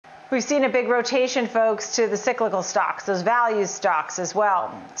We've seen a big rotation, folks, to the cyclical stocks, those value stocks as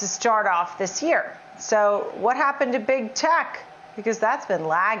well, to start off this year. So what happened to big tech? Because that's been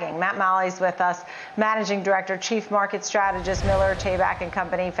lagging. Matt Malley's with us, Managing Director, Chief Market Strategist, Miller Tabak &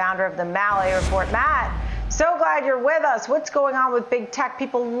 Company, founder of the Malley Report. Matt, so glad you're with us. What's going on with big tech?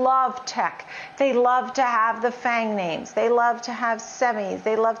 People love tech. They love to have the FANG names. They love to have semis.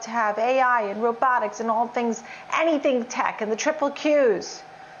 They love to have AI and robotics and all things, anything tech, and the triple Qs.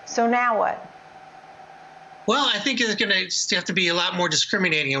 So now what? Well, I think it's going to have to be a lot more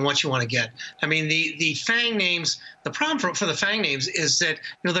discriminating on what you want to get. I mean, the FANG names. The problem for the FANG names is that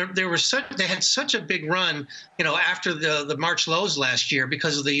they had such a big run, after the March lows last year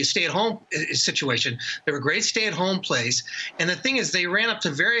because of the stay-at-home situation. They were great stay-at-home plays, and the thing is, they ran up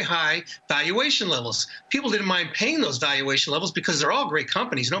to very high valuation levels. People didn't mind paying those valuation levels because they're all great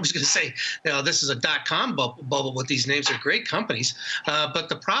companies. Nobody's going to say, this is a dot-com bubble with these names. They're great companies, but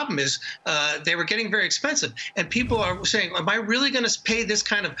the problem is they were getting very expensive, and people are saying, "Am I really going to pay this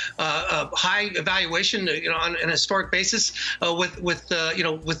kind of high valuation, on an historic basis with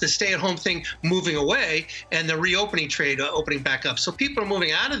the stay-at-home thing moving away and the reopening trade opening back up?" So people are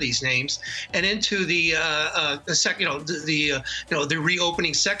moving out of these names and into the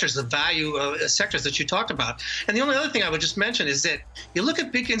reopening sectors, the value sectors that you talked about. And the only other thing I would just mention is that you look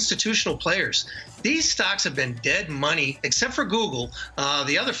at big institutional players. These stocks have been dead money, except for Google.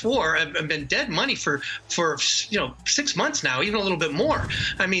 The other four have been dead money for 6 months now, even a little bit more.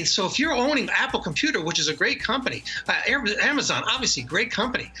 I mean, so if you're owning Apple Computer, which is a great company, Amazon, obviously great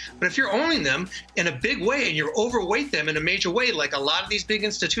company, but if you're owning them in a big way and you're overweight them in a major way, like a lot of these big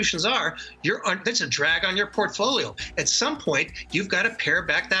institutions are, that's a drag on your portfolio. At some point, you've got to pare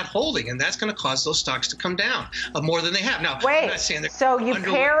back that holding, and that's going to cause those stocks to come down more than they have. Now, wait, I'm not saying so you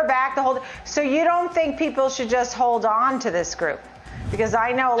pare back the holding. So you don't think people should just hold on to this group? Because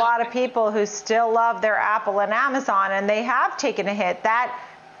I know a lot of people who still love their Apple and Amazon, and they have taken a hit.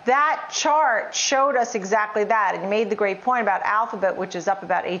 That chart showed us exactly that, and made the great point about Alphabet, which is up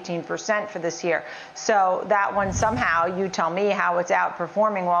about 18% for this year. So that one, somehow, you tell me how it's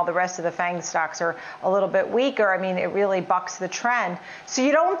outperforming while the rest of the FANG stocks are a little bit weaker. I mean, it really bucks the trend. So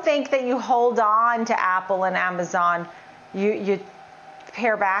you don't think that you hold on to Apple and Amazon, you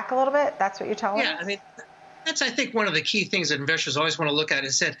pare back a little bit? That's what you're telling me? Yeah, I mean, that's, I think, one of the key things that investors always want to look at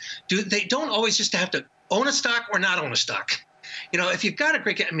is that they don't always just have to own a stock or not own a stock. If you've got a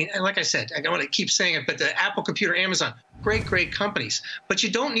great, I mean, like I said, I don't want to keep saying it, but the Apple Computer, Amazon, great companies. But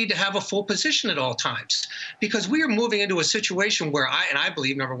you don't need to have a full position at all times, because we are moving into a situation where I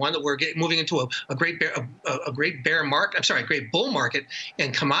believe, number one, that we're moving into a great bear market. I'm sorry, a great bull market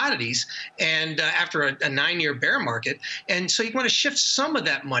in commodities, and after a 9-year bear market, and so you want to shift some of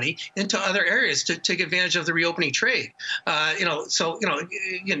that money into other areas to take advantage of the reopening trade.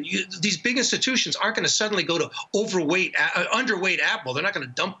 These big institutions aren't going to suddenly go to underweight Apple. They're not going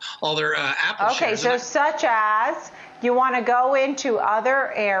to dump all their Apple shares. Okay, so such as you want to go into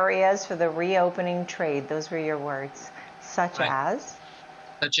other areas for the reopening trade. Those were your words. Such as?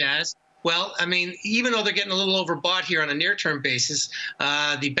 Such as? Well, I mean, even though they're getting a little overbought here on a near-term basis,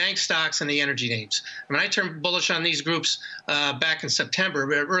 the bank stocks and the energy names. I mean, I turned bullish on these groups back in September,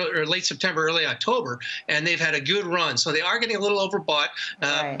 or late September, early October, and they've had a good run. So they are getting a little overbought,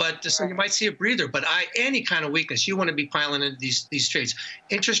 so you might see a breather. But any kind of weakness, you want to be piling into these trades.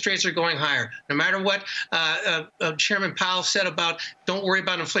 Interest rates are going higher. No matter what Chairman Powell said about don't worry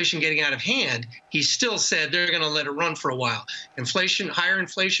about inflation getting out of hand, he still said they're going to let it run for a while. Higher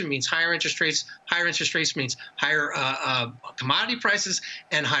inflation means higher interest rates. Higher interest rates means higher commodity prices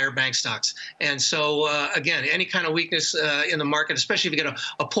and higher bank stocks. And so, again, any kind of weakness in the market, especially if you get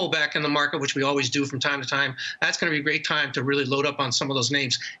a pullback in the market, which we always do from time to time, that's going to be a great time to really load up on some of those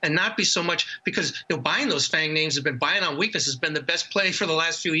names and not be so much, because buying those FANG names buying on weakness has been the best play for the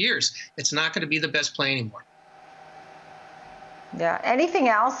last few years. It's not going to be the best play anymore. Yeah. Anything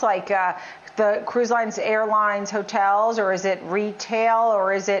else like the cruise lines, airlines, hotels, or is it retail,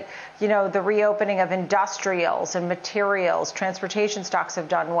 or is it, the reopening of industrials and materials? Transportation stocks have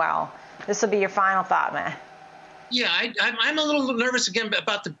done well. This will be your final thought, Matt. Yeah, I'm a little nervous again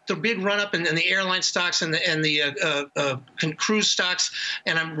about the big run up in the airline stocks and the cruise stocks,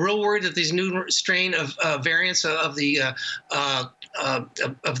 and I'm real worried that these new strain of variants of the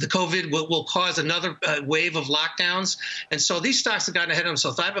COVID will cause another wave of lockdowns, and so these stocks have gotten ahead of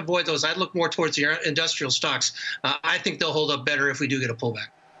themselves. I'd avoid those. I'd look more towards the industrial stocks. I think they'll hold up better if we do get a pullback.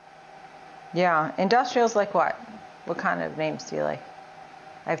 Yeah, industrials like what? What kind of names do you like?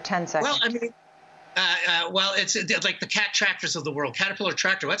 I have 10 seconds. Well, I mean, Well, it's like the Cat Tractors of the world. Caterpillar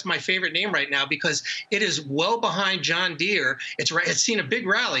Tractor. That's my favorite name right now because it is well behind John Deere. It's seen a big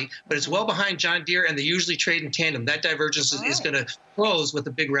rally, but it's well behind John Deere, and they usually trade in tandem. That divergence is going to close with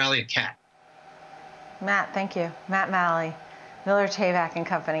the big rally at Cat. Matt, thank you. Matt Malley, Miller Tabak and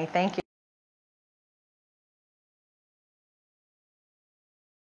Company. Thank you.